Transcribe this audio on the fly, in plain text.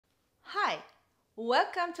Hi,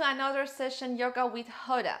 welcome to another session Yoga with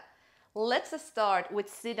Hoda. Let's start with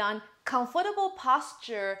sit on comfortable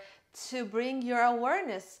posture to bring your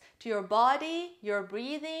awareness to your body, your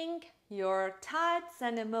breathing, your thoughts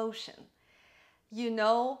and emotion. You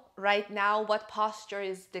know right now what posture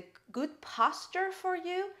is the good posture for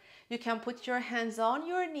you. You can put your hands on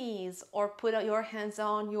your knees or put your hands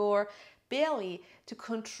on your belly to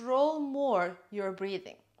control more your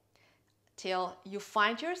breathing. Till you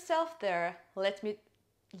find yourself there, let me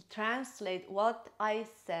translate what I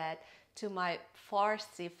said to my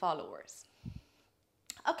Farsi followers.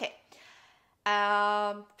 Okay.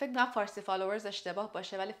 فکر کنم فارسی فالوورز اشتباه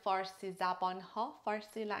باشه ولی فارسی زبان ها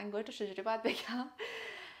فارسی لنگویج رو چجوری باید بگم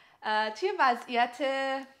توی وضعیت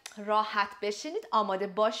راحت بشینید آماده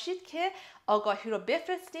باشید که آگاهی رو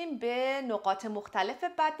بفرستیم به نقاط مختلف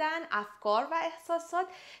بدن افکار و احساسات.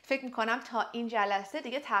 فکر میکنم تا این جلسه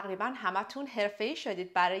دیگه تقریبا همتون حرفه‌ای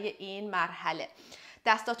شدید برای این مرحله.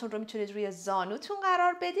 دستاتون رو میتونید روی زانوتون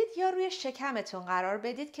قرار بدید یا روی شکمتون قرار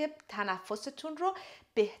بدید که تنفستون رو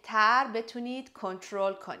بهتر بتونید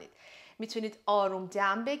کنترل کنید. میتونید آروم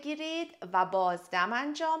دم بگیرید و بازدم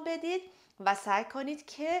انجام بدید و سعی کنید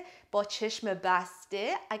که با چشم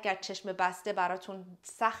بسته، اگر چشم بسته براتون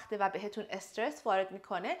سخته و بهتون استرس وارد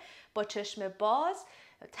میکنه، با چشم باز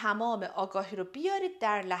تمام آگاهی رو بیارید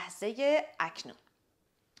در لحظه اکنون.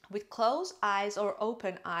 With closed eyes or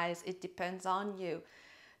open eyes, it depends on you.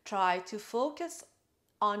 Try to focus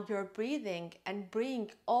on your breathing and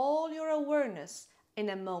bring all your awareness in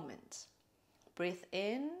a moment. Breathe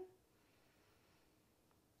in,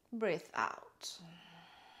 breathe out.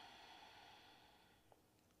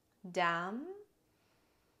 Dam,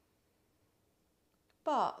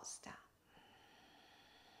 بازدم.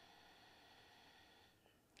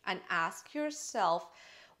 And ask yourself,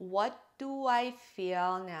 what do I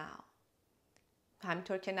feel now?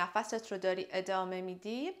 همینطور که نفست رو داری ادامه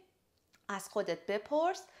میدی از خودت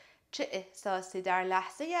بپرس چه احساسی در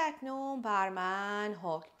لحظه اکنون بر من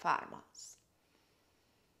حکم فرماست.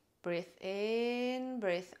 Breathe in,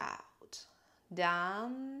 breathe out.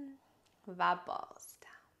 دم و بازدم.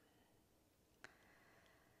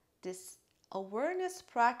 This awareness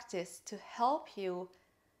practice to help you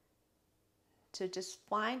to just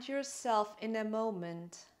find yourself in a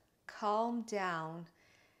moment, calm down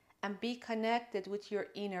and be connected with your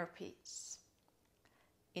inner peace.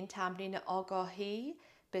 این تمرین آگاهی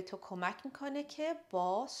به تو کمک میکنه که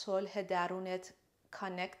با صلح درونت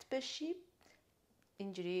کانکت بشی.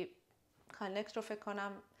 اینجوری کانکت رو فکر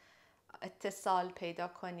کنم اتصال پیدا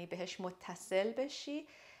کنی، بهش متصل بشی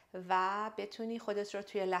و بتونی خودت رو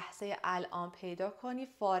توی لحظه الان پیدا کنی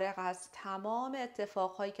فارغ از تمام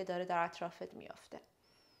اتفاقهایی که داره در اطرافت میافته.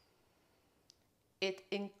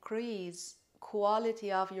 It increase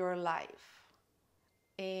quality of your life.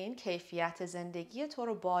 این کیفیت زندگی تو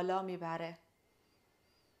رو بالا میبره.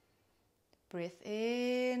 Breathe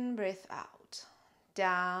in, breathe out.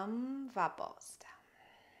 دم و بازدم.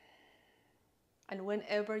 And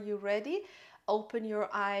whenever you're ready, open your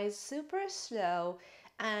eyes super slow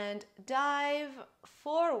and dive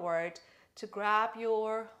forward to grab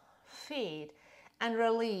your feet and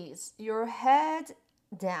release your head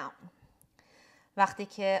down. وقتی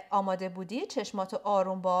که آماده بودی چشماتو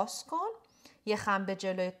آروم باز کن. یه خم به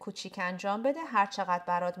جلوی کوچیک انجام بده هر چقدر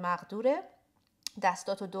برات مقدوره.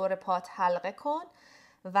 دستاتو دور پات حلقه کن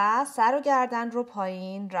و سر و گردن رو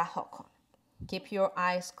پایین رها کن. Keep your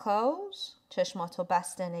eyes closed. چشماتو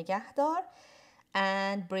بسته نگه دار.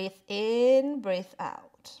 And breathe in, breathe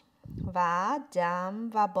out. و دم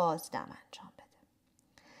و بازدم انجام بده.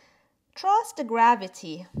 Trust the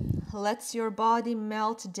gravity. Let your body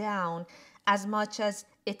melt down as much as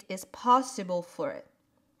it is possible for it.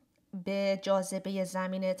 به جاذبه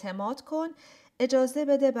زمین اعتماد کن. اجازه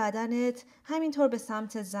بده بدنت همینطور به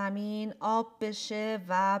سمت زمین آب بشه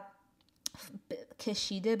و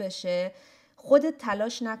کشیده بشه. خودت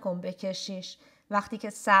تلاش نکن بکشیش. وقتی که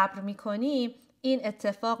صبر میکنی این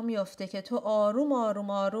اتفاق میفته که تو آروم آروم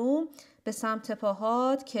آروم به سمت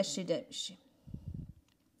پاهات کشیده میشی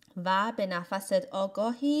و به نفست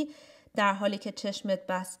آگاهی در حالی که چشمت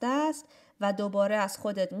بسته است و دوباره از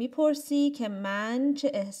خودت میپرسی که من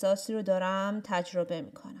چه احساسی رو دارم تجربه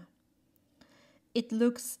میکنم. It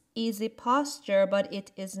looks easy posture but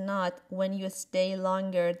it is not when you stay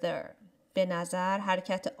longer there. به نظر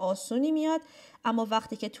حرکت آسونی میاد اما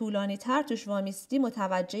وقتی که طولانی تر توش وامیستی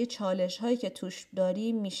متوجه چالش هایی که توش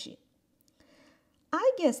داری میشی.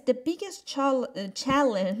 I guess the biggest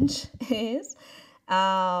challenge is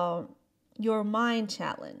your mind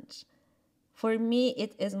challenge. For me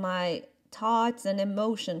it is my thoughts and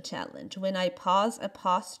emotion challenge. When I pause a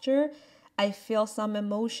posture I feel some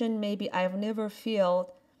emotion maybe I've never felt,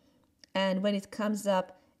 and when it comes up,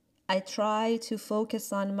 I try to focus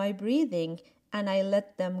on my breathing and I let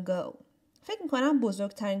them go. فکر میکنم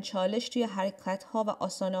بزرگترین چالش توی حرکت ها و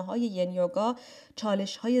آسانه های ین یوگا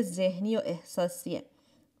چالش های ذهنی و احساسیه.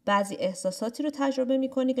 بعضی احساساتی رو تجربه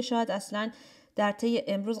میکنی که شاید اصلا در طی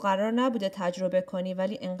امروز قرار نبوده تجربه کنی،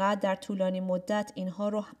 ولی انقدر در طولانی مدت اینها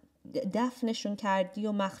رو دفنشون کردی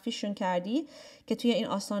و مخفیشون کردی که توی این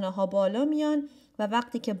آسانه ها بالا میان و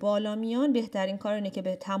وقتی که بالا میان بهترین کار اینه که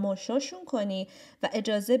به تماشاشون کنی و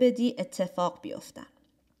اجازه بدی اتفاق بیفتن.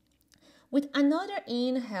 With another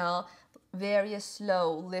inhale, very slow,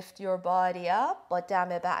 lift your body up. با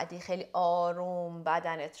دم بعدی خیلی آروم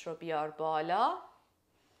بدنت رو بیار بالا.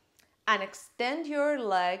 And extend your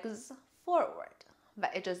legs forward. و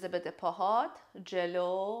اجازه بده پاهات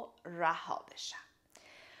جلو رها بشن.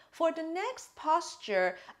 For the next posture,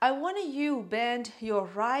 I want you bend your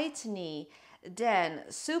right knee. Then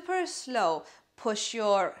super slow, push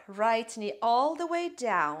your right knee all the way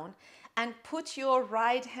down and put your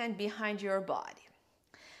right hand behind your body.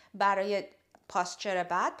 برای پاسچر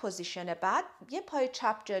بعد، پوزیشن بعد، یه پای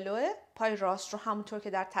چپ جلوه، پای راست رو همونطور که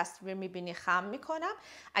در تصویر میبینی خم میکنم.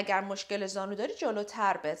 اگر مشکل زانو داری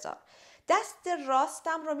جلوتر بذار. دست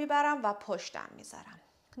راستم رو میبرم و پشتم میذارم.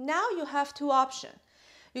 Now you have two options.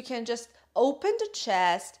 You can just open the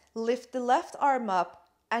chest, lift the left arm up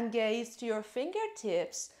and gaze to your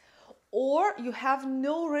fingertips. Or you have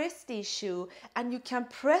no wrist issue and you can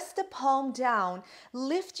press the palm down,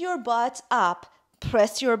 lift your butt up,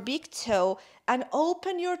 press your big toe and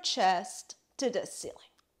open your chest to the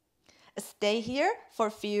ceiling. Stay here for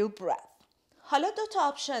a few breaths. حالا دو تا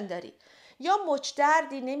آپشن داری. یا مچ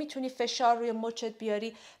دردی نمیتونی فشار روی مچت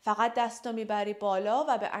بیاری، فقط دستو میبری بالا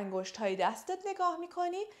و به انگشت‌های دستت نگاه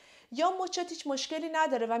میکنی، یا مچت هیچ مشکلی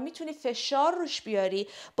نداره و میتونی فشار روش بیاری،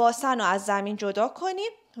 باسن رو از زمین جدا کنی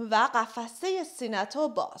و قفسه سینه‌تو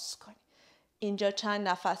باز کنی. اینجا چند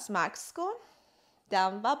نفس مکس کن.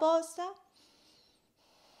 دم و بازدم.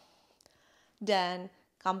 Then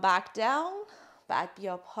come back down. بعد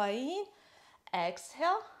بیا پایین.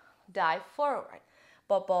 Exhale. Dive forward.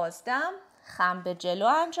 با بازدم خم به جلو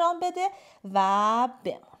انجام بده و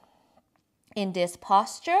بمون. In this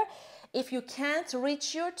posture, if you can't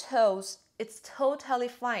reach your toes, it's totally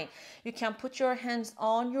fine. You can put your hands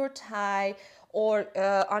on your thigh or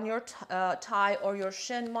on your thigh or your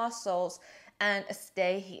shin muscles and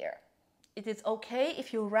stay here. It is okay if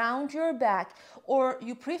you round your back or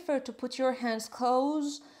you prefer to put your hands close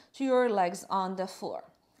to your legs on the floor.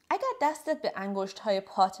 اگر دستت به انگشت‌های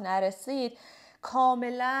پات نرسید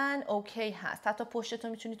کاملا اوکی هست. حتی پشتتو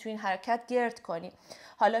میتونی تو این حرکت گرد کنی.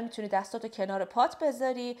 حالا میتونی دستاتو کنار پات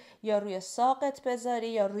بذاری یا روی ساقت بذاری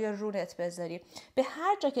یا روی رونت بذاری. به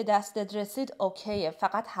هر جا که دستت رسید اوکیه.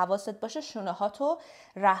 فقط حواست باشه شونه هاتو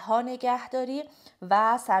رها نگه داری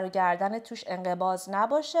و سر و گردن توش انقباض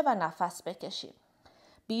نباشه و نفس بکشی.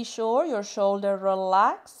 Be sure your shoulder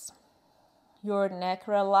relax, your neck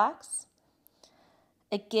relax.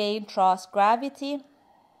 Again, trust gravity.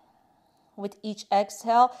 With each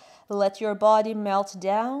exhale, let your body melt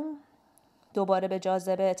down. دوباره به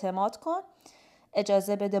جاذبه اعتماد کن.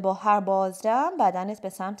 اجازه بده با هر بازدم بدنت به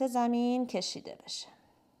سمت زمین کشیده بشه.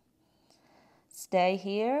 Stay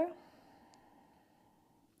here.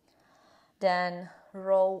 Then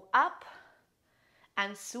roll up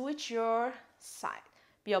and switch your side.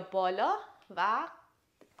 بیا بالا و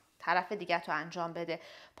طرف دیگه تو انجام بده.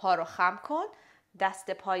 پا رو خم کن.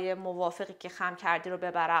 دست پای موافقی که خم کردی رو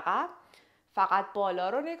ببر عقب. فقط بالا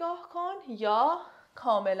رو نگاه کن یا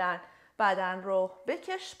کاملا بدن رو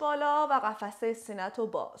بکش بالا و قفسه سینه‌ت رو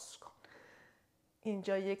باز کن.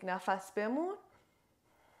 اینجا یک نفس بمون.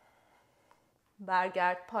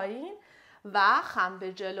 برگرد پایین و خم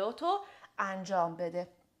به جلو تو انجام بده.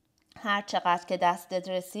 هر چقدر که دستت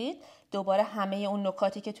رسید دوباره همه اون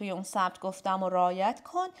نکاتی که توی اون سمت گفتم رو رعایت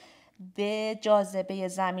کن. به جاذبه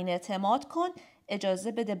زمین اعتماد کن.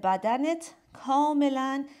 اجازه بده بدنت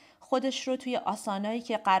کاملا خودش رو توی آسانایی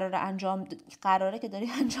که قراره که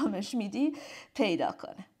داری انجامش میدی پیدا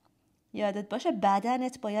کنه. یادت باشه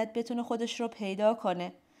بدنت باید بتونه خودش رو پیدا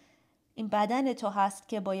کنه. این بدن تو هست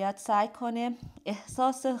که باید سعی کنه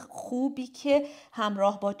احساس خوبی که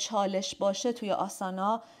همراه با چالش باشه توی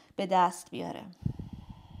آسانا به دست بیاره.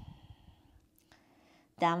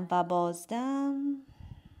 دم و بازدم.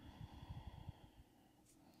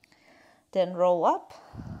 Then roll up.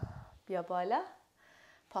 بیا بالا.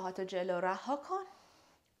 پاهاتو جلو رها کن.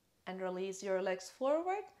 And release your legs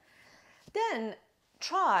forward. Then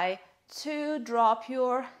try to drop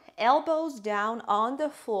your elbows down on the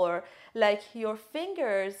floor like your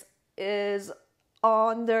fingers is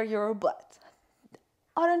under your butt.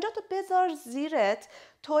 آرنجاتو بذار زیرت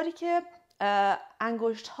طوری که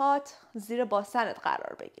انگشتات زیر باسنت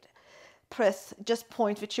قرار بگیره. Press, just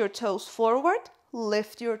point with your toes forward,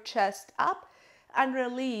 lift your chest up and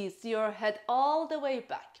release your head all the way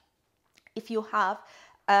back. If you have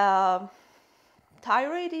a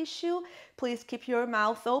thyroid issue, please keep your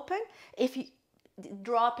mouth open. If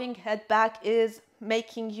dropping head back is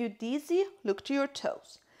making you dizzy, look to your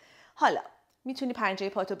toes. حالا میتونی پنجه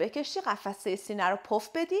پاتو بکشی، قفسه سینه رو پف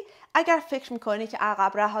بدی. اگر فکر میکنی که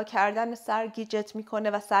عقب رها کردن سر گیجت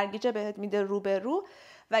میکنه و سرگیجه بهت میده رو به رو،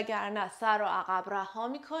 وگرنه سر رو عقب رها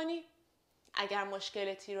میکنی. اگر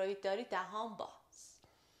مشکل تیروید داری دهان باز،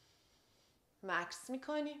 مکس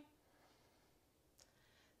میکنی،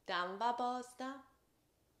 دم و بازدم.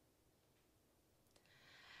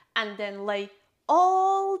 And then lay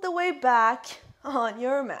all the way back on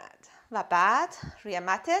your mat. و بعد روی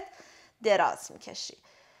متت دراز میکشی.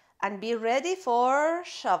 And be ready for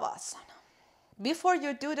Shavasana. Before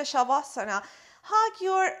you do the Shavasana, hug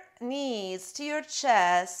your knees to your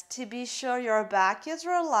chest to be sure your back is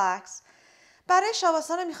relaxed. برای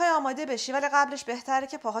شواسانا میخوای آماده بشی، ولی قبلش بهتره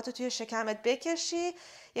که پاهاتو توی شکمت بکشی،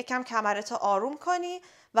 یکم کمرتو آروم کنی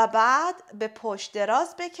و بعد به پشت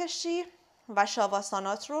دراز بکشی و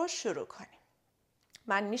شواسانات رو شروع کنی.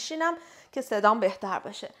 من میشینم که صدام بهتر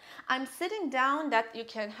باشه. I'm sitting down that you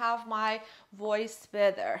can have my voice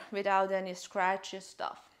better without any scratchy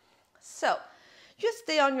stuff. So, you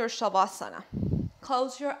stay on your Shavasana.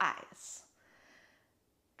 Close your eyes.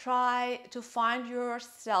 Try to find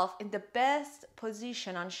yourself in the best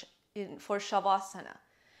position for Shavasana.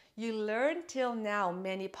 You learned till now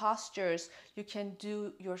many postures you can do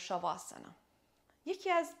your Shavasana.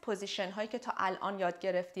 یکی از پوزیشن هایی که تا الان یاد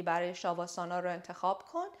گرفتی برای شاواسانا رو انتخاب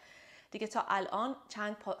کن. دیگه تا الان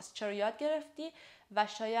چند پاسچر رو یاد گرفتی و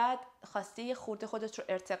شاید خواستی یه خورده خودت رو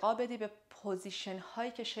ارتقا بدی به پوزیشن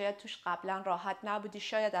هایی که شاید توش قبلا راحت نبودی،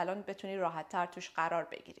 شاید الان بتونی راحت تر توش قرار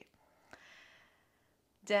بگیری.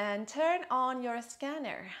 Then turn on your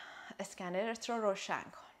scanner. اسکنرت رو روشن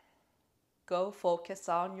کن. Go focus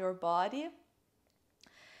on your body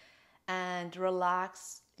and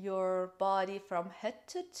relax your body from head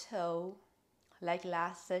to toe, like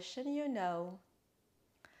last session, you know.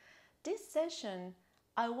 This session,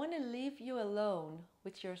 I want to leave you alone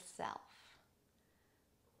with yourself.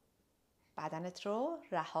 بدنت رو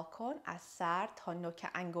رها کن از سر تا نوک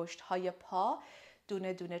انگشت های پا،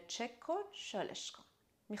 دونه دونه چک کن، شلش کن.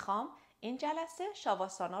 میخوام این جلسه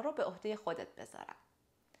شاواسانا رو به عهده خودت بذارم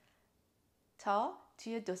تا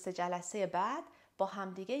توی 2-3 جلسه بعد با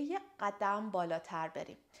همدیگه یه قدم بالاتر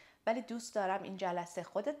بریم. ولی دوست دارم این جلسه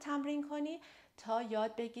خودت تمرین کنی تا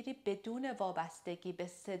یاد بگیری بدون وابستگی به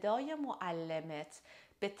صدای معلمت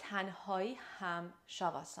به تنهایی هم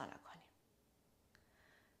شاواسانا کنی.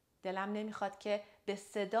 دلم نمیخواد که به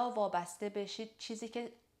صدا وابسته بشید، چیزی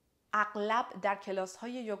که اغلب در کلاس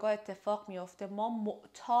های یوگا اتفاق میفته. ما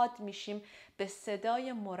معتاد میشیم به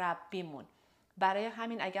صدای مربیمون. برای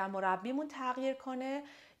همین اگر مربیمون تغییر کنه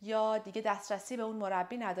یا دیگه دسترسی به اون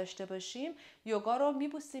مربی نداشته باشیم، یوگا رو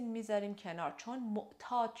میبوسیم میذاریم کنار، چون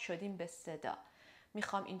معتاد شدیم به صدا.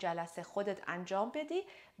 میخوام این جلسه خودت انجام بدی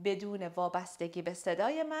بدون وابستگی به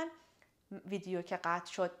صدای من. ویدیو که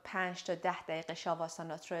قطع شد 5 تا 10 دقیقه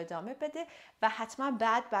شاواسانات رو ادامه بده و حتما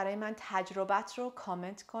بعد برای من تجربت رو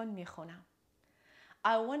کامنت کن، میخونم.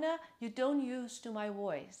 I wanna you don't use to my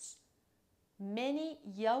voice. Many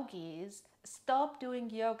yogis stopped doing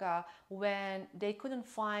yoga when they couldn't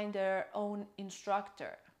find their own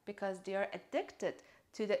instructor because they are addicted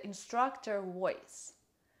to the instructor voice.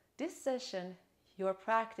 This session, your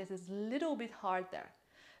practice is a little bit harder.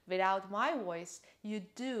 Without my voice, you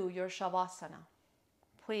do your Shavasana.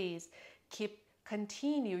 Please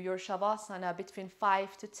continue your Shavasana between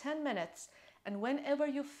 5 to 10 minutes. And whenever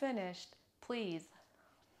you finished, please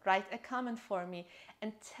write a comment for me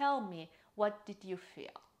and tell me what did you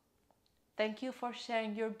feel. Thank you for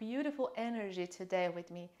sharing your beautiful energy today with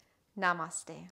me. Namaste.